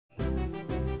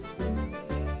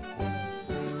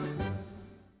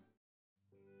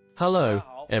Hello,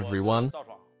 everyone.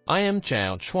 I am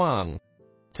ZHAO Chuang.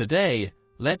 Today,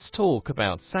 let's talk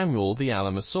about Samuel the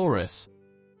Alamosaurus.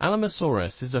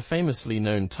 Alamosaurus is a famously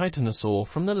known titanosaur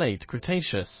from the Late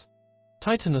Cretaceous.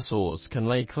 Titanosaurs can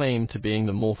lay claim to being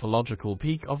the morphological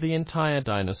peak of the entire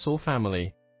dinosaur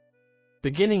family.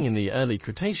 Beginning in the Early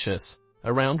Cretaceous,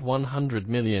 around 100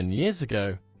 million years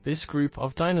ago, this group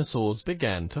of dinosaurs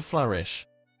began to flourish.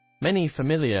 Many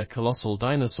familiar colossal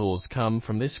dinosaurs come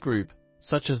from this group,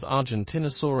 such as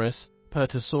Argentinosaurus,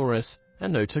 Puertasaurus,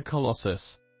 and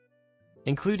Notocolossus.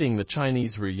 Including the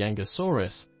Chinese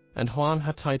Ruyangosaurus and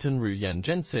Huanghetitan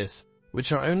ruyangensis,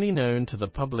 which are only known to the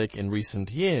public in recent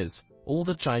years, all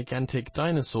the gigantic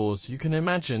dinosaurs you can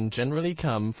imagine generally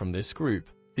come from this group.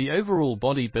 The overall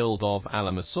body build of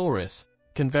Alamosaurus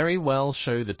can very well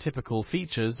show the typical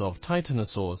features of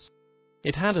titanosaurs.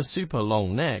 It had a super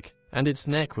long neck, and its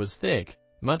neck was thick,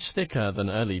 much thicker than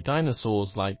early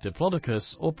dinosaurs like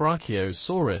Diplodocus or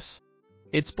Brachiosaurus.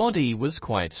 Its body was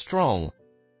quite strong.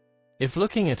 If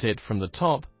looking at it from the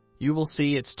top, you will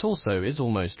see its torso is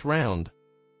almost round.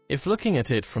 If looking at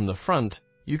it from the front,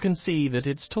 you can see that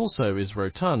its torso is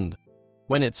rotund.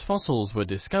 When its fossils were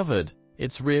discovered,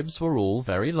 its ribs were all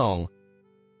very long.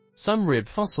 Some rib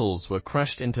fossils were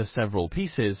crushed into several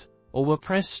pieces, or were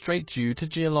pressed straight due to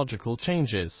geological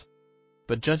changes.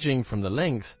 But judging from the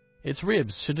length, its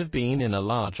ribs should have been in a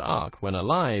large arc when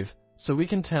alive, so we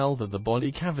can tell that the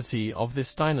body cavity of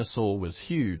this dinosaur was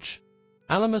huge.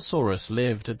 Alamosaurus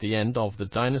lived at the end of the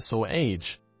dinosaur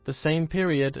age, the same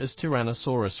period as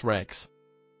Tyrannosaurus rex.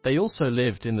 They also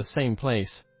lived in the same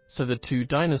place, so the two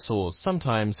dinosaurs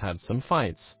sometimes had some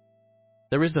fights.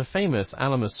 There is a famous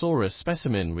Alamosaurus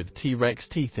specimen with T-Rex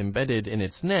teeth embedded in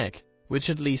its neck, which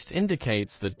at least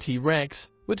indicates that T-Rex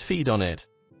would feed on it.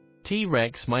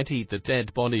 T-Rex might eat the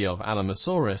dead body of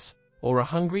Alamosaurus, or a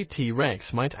hungry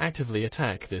T-Rex might actively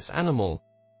attack this animal.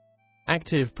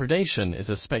 Active predation is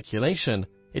a speculation.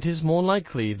 It is more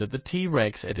likely that the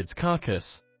T-Rex ate its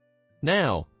carcass.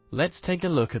 Now, let's take a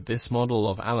look at this model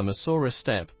of Alamosaurus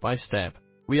step by step.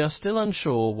 We are still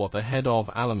unsure what the head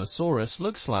of Alamosaurus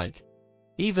looks like.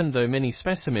 Even though many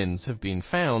specimens have been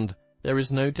found, there is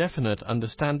no definite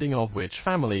understanding of which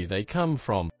family they come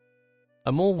from.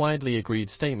 A more widely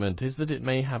agreed statement is that it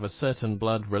may have a certain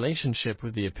blood relationship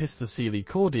with the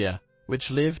Episthocelicordia, which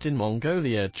lived in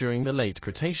Mongolia during the Late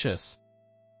Cretaceous.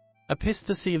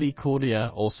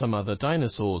 Episthocelicordia or some other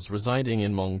dinosaurs residing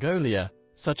in Mongolia,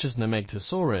 such as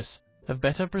Nemegtosaurus, have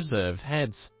better preserved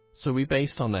heads, so we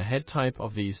based on the head type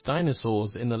of these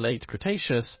dinosaurs in the Late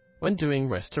Cretaceous when doing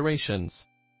restorations.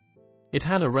 It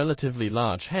had a relatively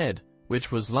large head, which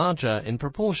was larger in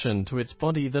proportion to its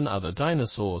body than other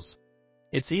dinosaurs.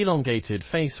 Its elongated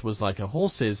face was like a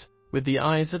horse's, with the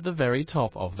eyes at the very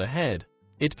top of the head.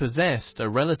 It possessed a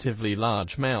relatively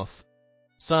large mouth.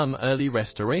 Some early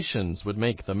restorations would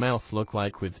make the mouth look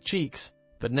like with cheeks,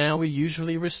 but now we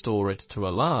usually restore it to a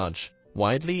large,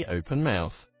 widely open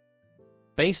mouth.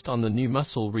 Based on the new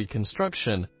muscle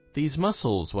reconstruction, these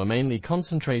muscles were mainly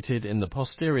concentrated in the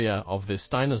posterior of this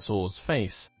dinosaur's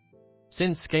face.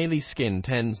 Since scaly skin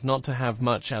tends not to have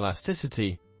much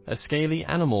elasticity, a scaly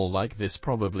animal like this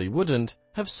probably wouldn't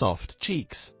have soft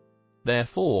cheeks.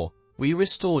 Therefore, we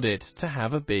restored it to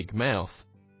have a big mouth.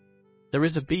 There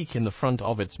is a beak in the front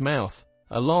of its mouth,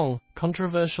 a long,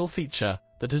 controversial feature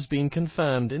that has been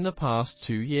confirmed in the past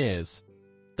 2 years.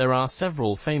 There are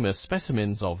several famous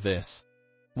specimens of this.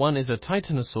 One is a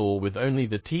titanosaur with only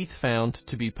the teeth found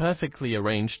to be perfectly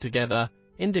arranged together,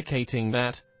 indicating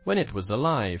that, when it was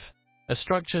alive, a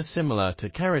structure similar to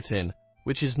keratin,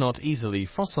 which is not easily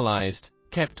fossilized,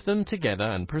 kept them together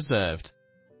and preserved.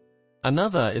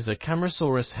 Another is a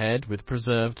Camarasaurus head with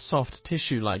preserved soft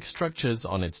tissue-like structures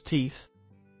on its teeth.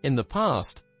 In the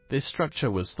past, this structure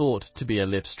was thought to be a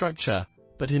lip structure,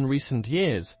 but in recent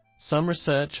years, some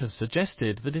research has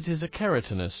suggested that it is a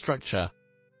keratinous structure.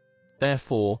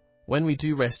 Therefore, when we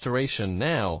do restoration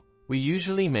now, we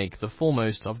usually make the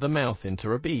foremost of the mouth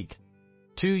into a beak.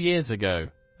 2 years ago,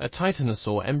 a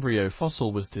titanosaur embryo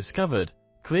fossil was discovered,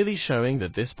 clearly showing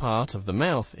that this part of the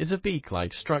mouth is a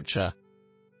beak-like structure.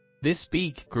 This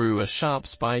beak grew a sharp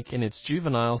spike in its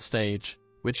juvenile stage,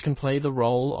 which can play the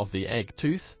role of the egg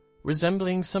tooth,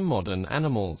 resembling some modern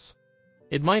animals.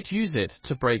 It might use it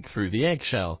to break through the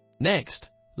eggshell.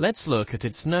 Next, let's look at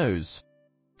its nose.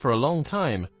 For a long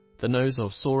time, the nose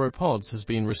of sauropods has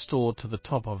been restored to the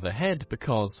top of the head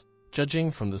because,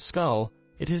 judging from the skull,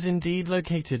 it is indeed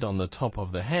located on the top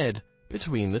of the head,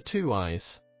 between the two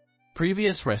eyes.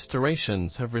 Previous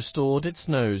restorations have restored its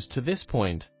nose to this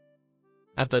point.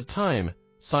 At that time,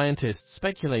 Scientists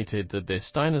speculated that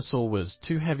this dinosaur was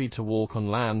too heavy to walk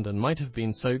on land and might have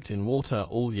been soaked in water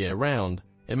all year round,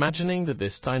 imagining that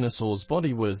this dinosaur's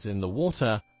body was in the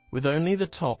water, with only the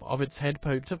top of its head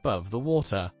poked above the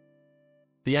water.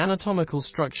 The anatomical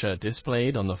structure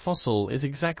displayed on the fossil is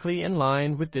exactly in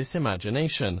line with this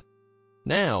imagination.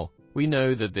 Now, we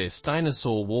know that this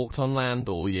dinosaur walked on land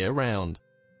all year round.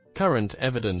 Current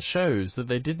evidence shows that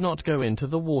they did not go into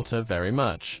the water very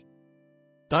much.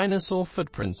 Dinosaur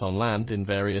footprints on land in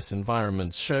various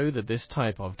environments show that this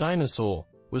type of dinosaur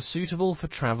was suitable for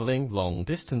traveling long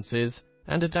distances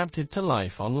and adapted to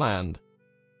life on land.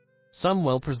 Some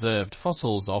well-preserved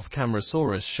fossils of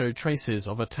Camarasaurus show traces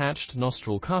of attached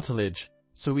nostril cartilage,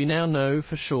 so we now know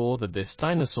for sure that this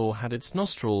dinosaur had its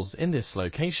nostrils in this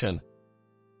location.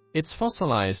 Its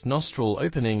fossilized nostril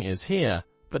opening is here,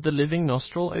 but the living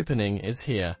nostril opening is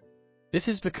here. This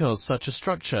is because such a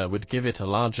structure would give it a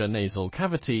larger nasal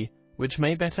cavity, which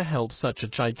may better help such a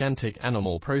gigantic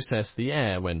animal process the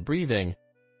air when breathing.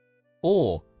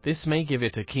 Or, this may give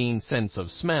it a keen sense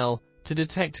of smell to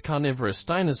detect carnivorous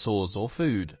dinosaurs or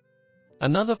food.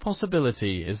 Another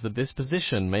possibility is that this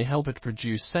position may help it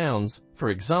produce sounds. For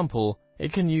example,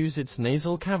 it can use its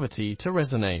nasal cavity to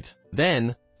resonate.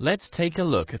 Then, let's take a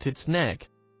look at its neck.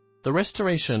 The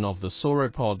restoration of the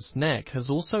sauropod's neck has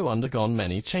also undergone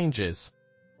many changes.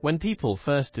 When people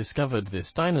first discovered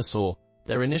this dinosaur,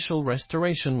 their initial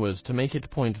restoration was to make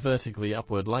it point vertically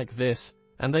upward like this,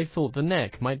 and they thought the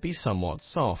neck might be somewhat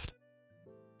soft.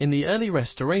 In the early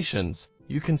restorations,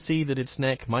 you can see that its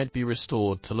neck might be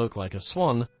restored to look like a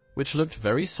swan, which looked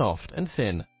very soft and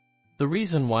thin. The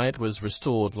reason why it was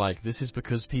restored like this is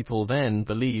because people then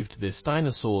believed this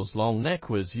dinosaur's long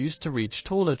neck was used to reach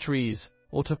taller trees,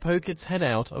 or to poke its head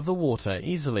out of the water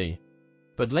easily.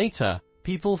 But later,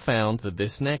 people found that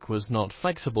this neck was not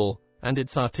flexible, and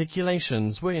its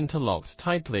articulations were interlocked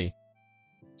tightly.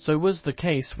 So was the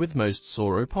case with most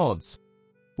sauropods.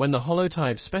 When the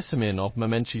holotype specimen of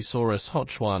Mamenchisaurus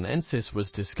huanghetitan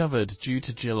was discovered due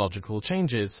to geological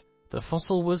changes, the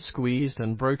fossil was squeezed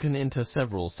and broken into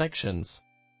several sections.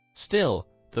 Still,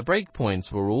 the breakpoints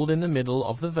were all in the middle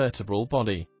of the vertebral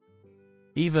body.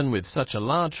 Even with such a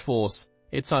large force,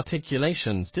 its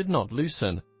articulations did not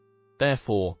loosen.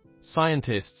 Therefore,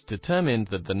 scientists determined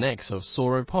that the necks of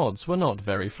sauropods were not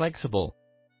very flexible.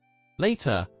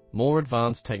 Later, more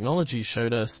advanced technology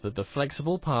showed us that the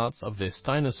flexible parts of this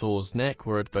dinosaur's neck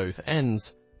were at both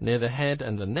ends, near the head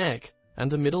and the neck, and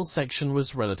the middle section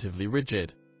was relatively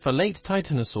rigid. For late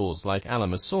titanosaurs like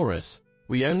Alamosaurus,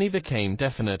 we only became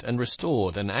definite and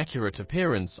restored an accurate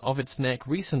appearance of its neck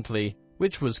recently,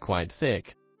 which was quite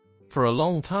thick. For a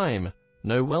long time,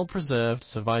 no well-preserved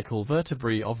cervical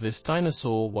vertebrae of this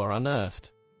dinosaur were unearthed.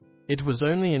 It was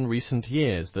only in recent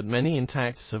years that many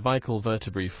intact cervical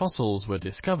vertebrae fossils were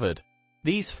discovered.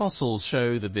 These fossils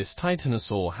show that this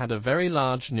titanosaur had a very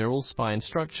large neural spine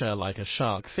structure like a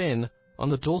shark fin on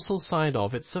the dorsal side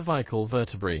of its cervical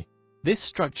vertebrae. This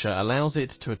structure allows it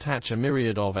to attach a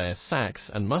myriad of air sacs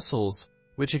and muscles,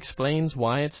 which explains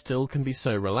why it still can be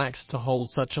so relaxed to hold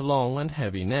such a long and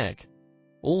heavy neck.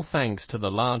 All thanks to the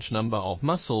large number of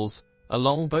muscles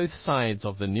along both sides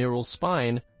of the neural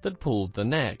spine that pulled the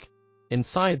neck.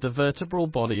 Inside the vertebral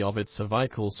body of its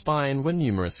cervical spine were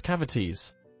numerous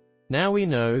cavities. Now we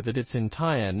know that its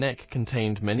entire neck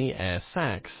contained many air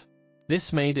sacs.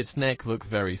 This made its neck look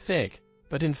very thick,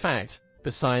 but in fact,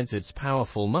 besides its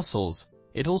powerful muscles,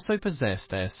 it also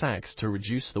possessed air sacs to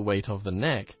reduce the weight of the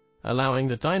neck, allowing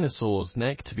the dinosaur's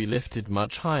neck to be lifted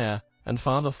much higher and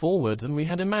farther forward than we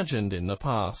had imagined in the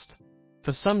past.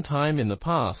 For some time in the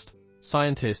past,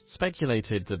 scientists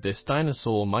speculated that this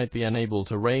dinosaur might be unable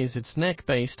to raise its neck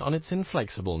based on its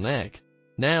inflexible neck.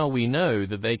 Now we know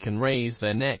that they can raise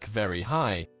their neck very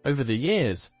high. Over the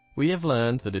years, we have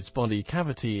learned that its body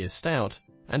cavity is stout,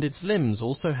 and its limbs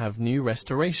also have new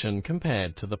restoration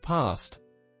compared to the past.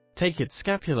 Take its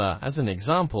scapula as an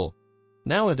example.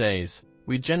 Nowadays,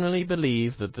 we generally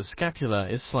believe that the scapula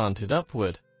is slanted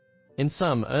upward. In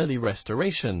some early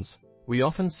restorations, we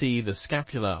often see the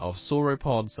scapula of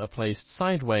sauropods are placed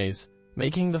sideways,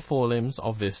 making the forelimbs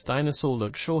of this dinosaur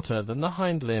look shorter than the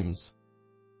hind limbs.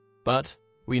 But,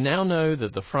 we now know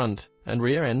that the front and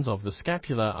rear ends of the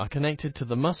scapula are connected to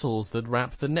the muscles that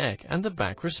wrap the neck and the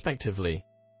back respectively.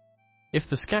 If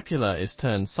the scapula is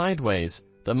turned sideways,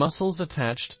 the muscles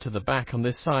attached to the back on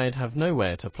this side have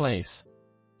nowhere to place.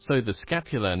 So the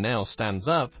scapula now stands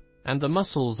up, and the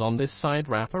muscles on this side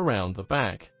wrap around the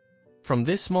back. From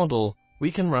this model,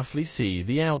 we can roughly see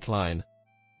the outline.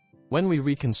 When we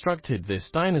reconstructed this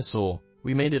dinosaur,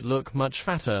 we made it look much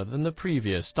fatter than the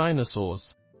previous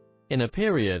dinosaurs. In a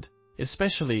period,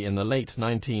 especially in the late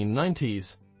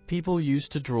 1990s, people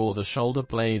used to draw the shoulder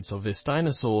blades of this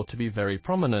dinosaur to be very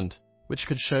prominent, which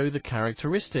could show the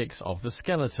characteristics of the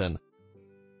skeleton.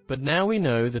 But now we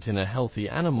know that in a healthy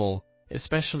animal,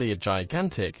 especially a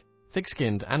gigantic,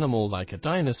 thick-skinned animal like a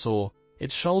dinosaur,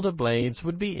 its shoulder blades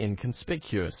would be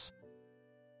inconspicuous.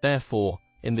 Therefore,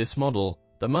 in this model,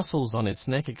 the muscles on its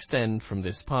neck extend from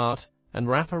this part and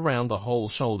wrap around the whole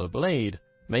shoulder blade,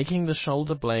 making the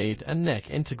shoulder blade and neck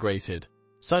integrated.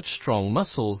 Such strong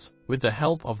muscles, with the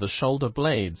help of the shoulder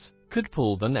blades, could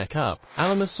pull the neck up.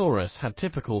 Alamosaurus had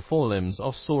typical forelimbs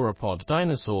of sauropod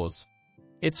dinosaurs.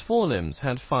 Its forelimbs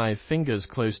had 5 fingers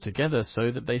close together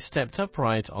so that they stepped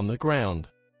upright on the ground.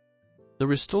 The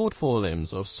restored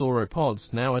forelimbs of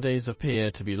sauropods nowadays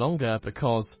appear to be longer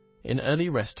because, in early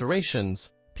restorations,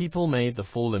 people made the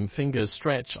forelimb fingers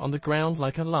stretch on the ground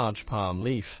like a large palm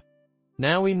leaf.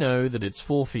 Now we know that its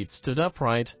forefeet stood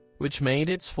upright, which made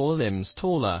its forelimbs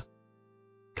taller.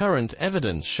 Current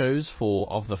evidence shows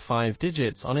 4 of the 5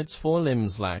 digits on its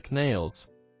forelimbs lack nails.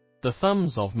 The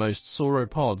thumbs of most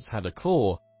sauropods had a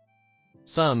claw.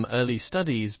 Some early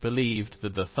studies believed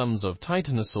that the thumbs of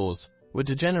titanosaurs were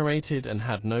degenerated and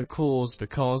had no claws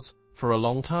because, for a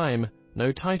long time,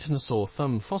 no titanosaur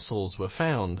thumb fossils were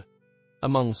found.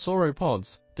 Among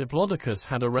sauropods, Diplodocus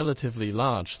had a relatively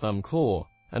large thumb claw,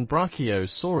 and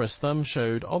Brachiosaurus thumb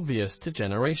showed obvious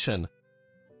degeneration.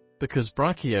 Because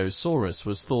Brachiosaurus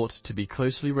was thought to be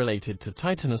closely related to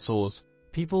titanosaurs,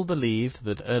 people believed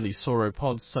that early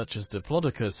sauropods such as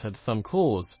Diplodocus had thumb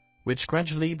claws, which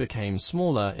gradually became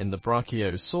smaller in the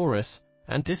Brachiosaurus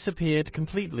and disappeared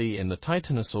completely in the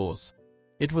titanosaurs.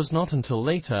 It was not until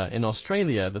later in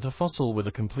Australia that a fossil with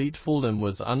a complete forelimb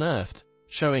was unearthed,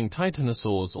 showing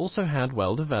titanosaurs also had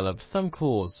well-developed thumb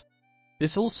claws.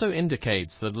 This also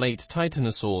indicates that late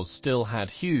titanosaurs still had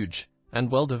huge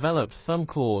and well-developed thumb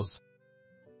claws.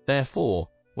 Therefore,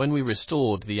 when we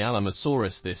restored the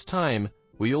Alamosaurus this time,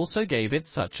 we also gave it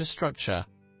such a structure.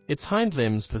 Its hind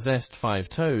limbs possessed 5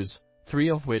 toes, 3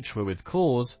 of which were with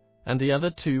claws, and the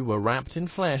other 2 were wrapped in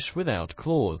flesh without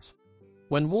claws.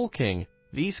 When walking,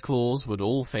 these claws would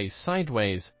all face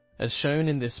sideways, as shown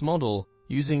in this model,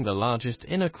 using the largest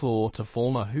inner claw to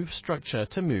form a hoof structure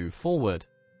to move forward.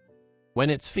 When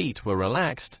its feet were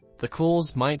relaxed, the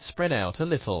claws might spread out a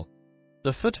little.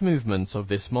 The foot movements of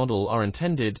this model are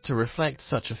intended to reflect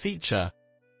such a feature.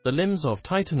 The limbs of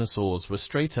titanosaurs were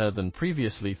straighter than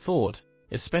previously thought,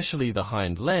 especially the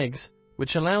hind legs,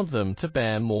 which allowed them to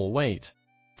bear more weight.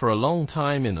 For a long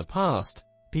time in the past,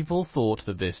 people thought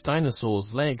that this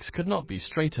dinosaur's legs could not be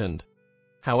straightened.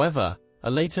 However,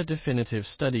 a later definitive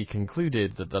study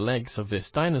concluded that the legs of this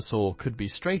dinosaur could be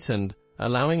straightened,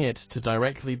 allowing it to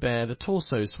directly bear the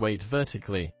torso's weight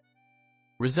vertically.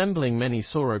 Resembling many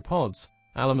sauropods,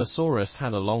 Alamosaurus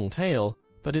had a long tail,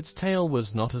 but its tail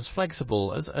was not as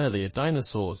flexible as earlier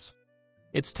dinosaurs.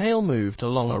 Its tail moved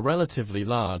along a relatively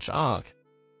large arc.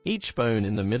 Each bone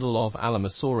in the middle of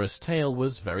Alamosaurus' tail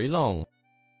was very long.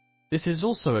 This is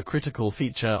also a critical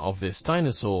feature of this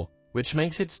dinosaur, which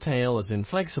makes its tail as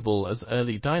inflexible as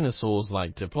early dinosaurs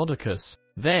like Diplodocus.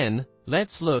 Then,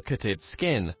 let's look at its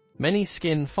skin. Many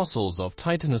skin fossils of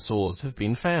titanosaurs have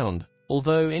been found.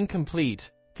 Although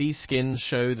incomplete, these skins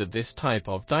show that this type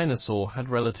of dinosaur had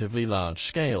relatively large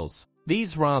scales.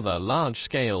 These rather large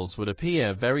scales would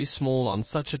appear very small on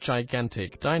such a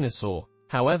gigantic dinosaur.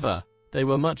 However, they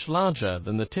were much larger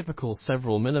than the typical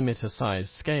several millimeter-sized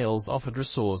scales of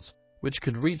hadrosaurs, which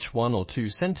could reach 1 or 2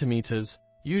 centimeters,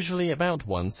 usually about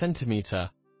 1 centimeter.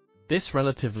 This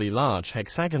relatively large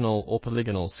hexagonal or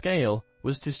polygonal scale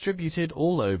was distributed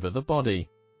all over the body.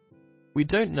 We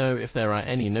don't know if there are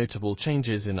any notable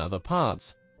changes in other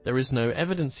parts. There is no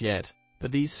evidence yet,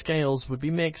 but these scales would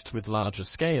be mixed with larger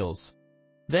scales.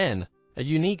 Then, a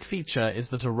unique feature is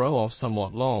that a row of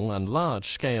somewhat long and large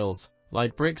scales,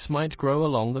 like bricks, might grow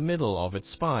along the middle of its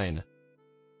spine.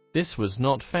 This was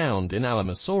not found in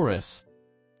Alamosaurus.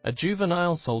 A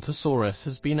juvenile Saltosaurus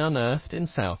has been unearthed in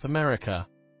South America.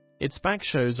 Its back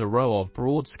shows a row of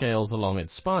broad scales along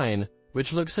its spine,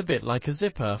 which looks a bit like a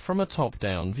zipper from a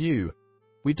top-down view.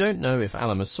 We don't know if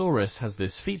Alamosaurus has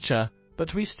this feature,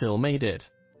 but we still made it.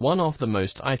 One of the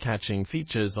most eye-catching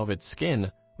features of its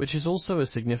skin, which is also a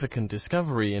significant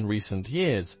discovery in recent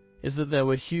years, is that there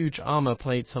were huge armor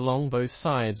plates along both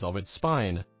sides of its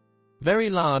spine. Very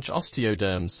large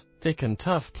osteoderms, thick and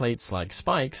tough plates like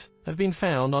spikes, have been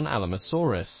found on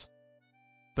Alamosaurus.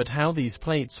 But how these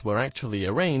plates were actually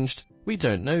arranged, we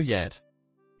don't know yet.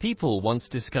 People once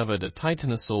discovered a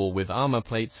titanosaur with armor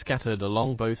plates scattered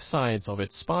along both sides of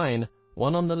its spine,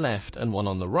 one on the left and one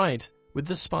on the right, with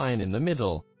the spine in the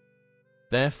middle.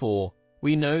 Therefore,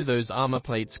 We know those armor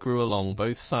plates grew along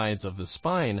both sides of the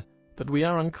spine, but we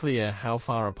are unclear how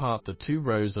far apart the two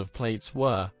rows of plates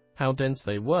were, how dense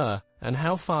they were, and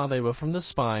how far they were from the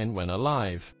spine when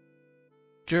alive.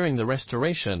 During the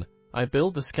restoration, I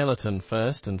built the skeleton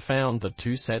first and found that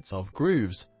two sets of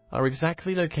grooves are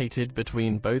exactly located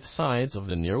between both sides of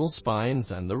the neural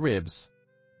spines and the ribs.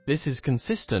 This is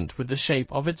consistent with the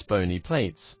shape of its bony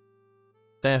plates.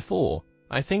 Therefore,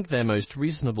 I think their most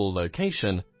reasonable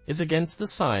location is against the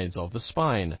sides of the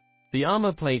spine. The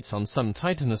armor plates on some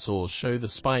titanosaurs show the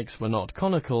spikes were not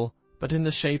conical, but in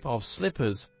the shape of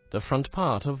slippers, the front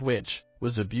part of which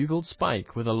was a bugled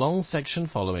spike with a long section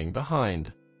following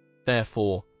behind.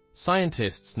 Therefore,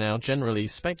 scientists now generally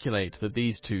speculate that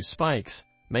these two spikes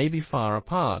may be far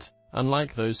apart,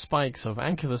 unlike those spikes of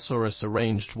Ankylosaurus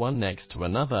arranged one next to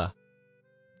another.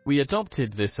 We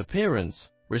adopted this appearance,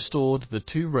 restored the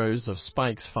two rows of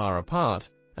spikes far apart,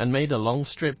 and made a long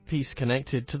strip piece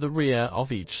connected to the rear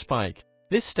of each spike.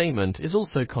 This statement is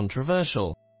also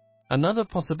controversial. Another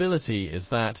possibility is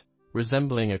that,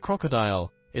 resembling a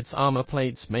crocodile, its armor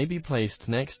plates may be placed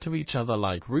next to each other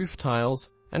like roof tiles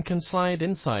and can slide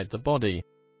inside the body.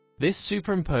 This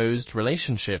superimposed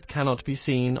relationship cannot be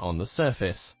seen on the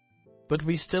surface, but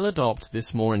we still adopt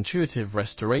this more intuitive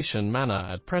restoration manner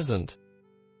at present.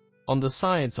 On the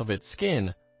sides of its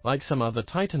skin, like some other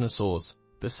titanosaurs,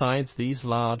 besides these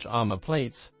large armor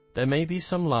plates, there may be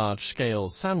some large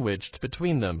scales sandwiched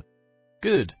between them.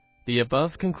 Good. The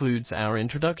above concludes our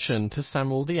introduction to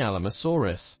Samuel the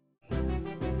Alamosaurus.